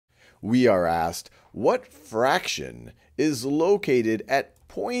we are asked, what fraction is located at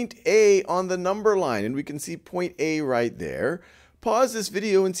point A on the number line? And we can see point A right there. Pause this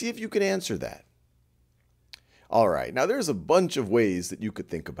video and see if you can answer that. All right, now there's a bunch of ways that you could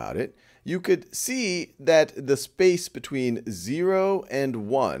think about it. You could see that the space between 0 and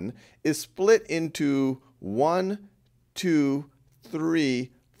 1 is split into 1, 2,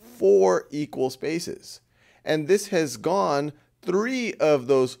 3, 4 equal spaces. And this has gone 3 of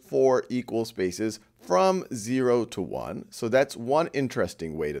those 4 equal spaces from 0 to 1. So that's one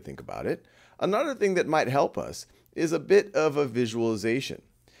interesting way to think about it. Another thing that might help us is a bit of a visualization.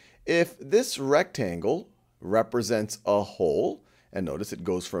 If this rectangle represents a whole, and notice it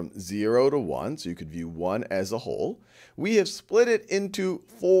goes from 0 to 1, so you could view 1 as a whole, we have split it into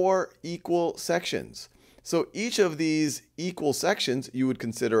 4 equal sections. So each of these equal sections you would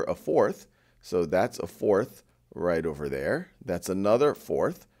consider a fourth. So that's a fourth right over there. That's another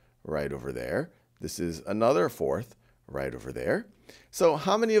fourth right over there. This is another fourth right over there. So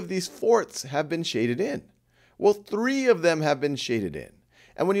how many of these fourths have been shaded in? Well, 3 of them have been shaded in.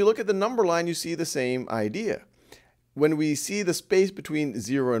 And when you look at the number line, you see the same idea. When we see the space between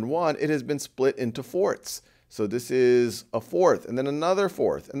 0 and 1, it has been split into fourths. So this is a fourth, and then another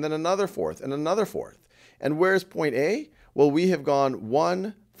fourth, and then another fourth, and another fourth. And where's point A? Well, we have gone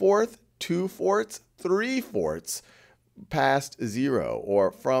 1 fourth, 2 fourths, 3 fourths past 0,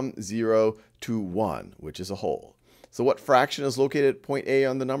 or from 0 to 1, which is a whole. So what fraction is located at point A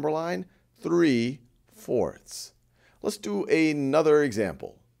on the number line? 3 fourths. Let's do another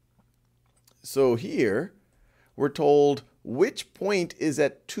example. So here, we're told which point is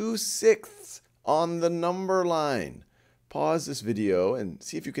at 2/6 on the number line. Pause this video and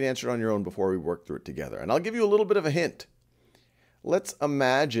see if you can answer it on your own before we work through it together. And I'll give you a little bit of a hint. Let's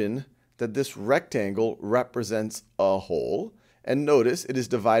imagine that this rectangle represents a whole. And notice it is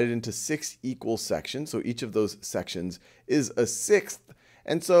divided into 6 equal sections. So each of those sections is a sixth.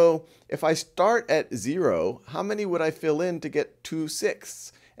 And so if I start at 0, how many would I fill in to get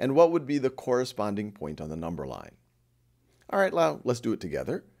 2/6? And what would be the corresponding point on the number line? All right, now let's do it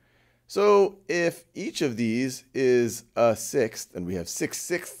together. So if each of these is a sixth, and we have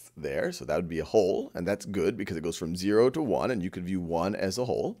 6/6 there, so that would be a whole, and that's good because it goes from 0 to 1, and you could view 1 as a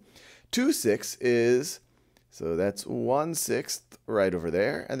whole. 2/6 is, so that's 1/6 right over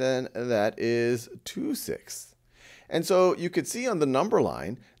there, and then that is 2/6. And so you could see on the number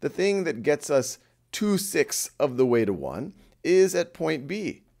line, the thing that gets us 2/6 of the way to 1 is at point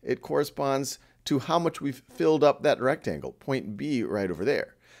B. It corresponds to how much we've filled up that rectangle, point B right over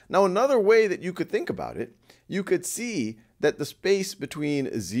there. Now, another way that you could think about it, you could see that the space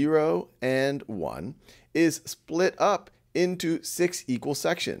between 0 and 1 is split up into 6 equal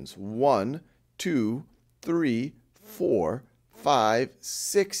sections. 1, 2, 3, 4, 5,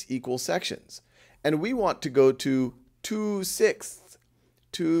 6 equal sections. And we want to go to 2/6.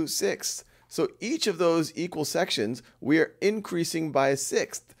 2/6. So each of those equal sections, we are increasing by a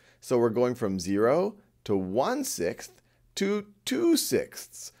sixth. So we're going from 0 to 1/6 to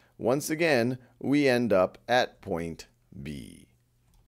 2/6. Once again, we end up at point B.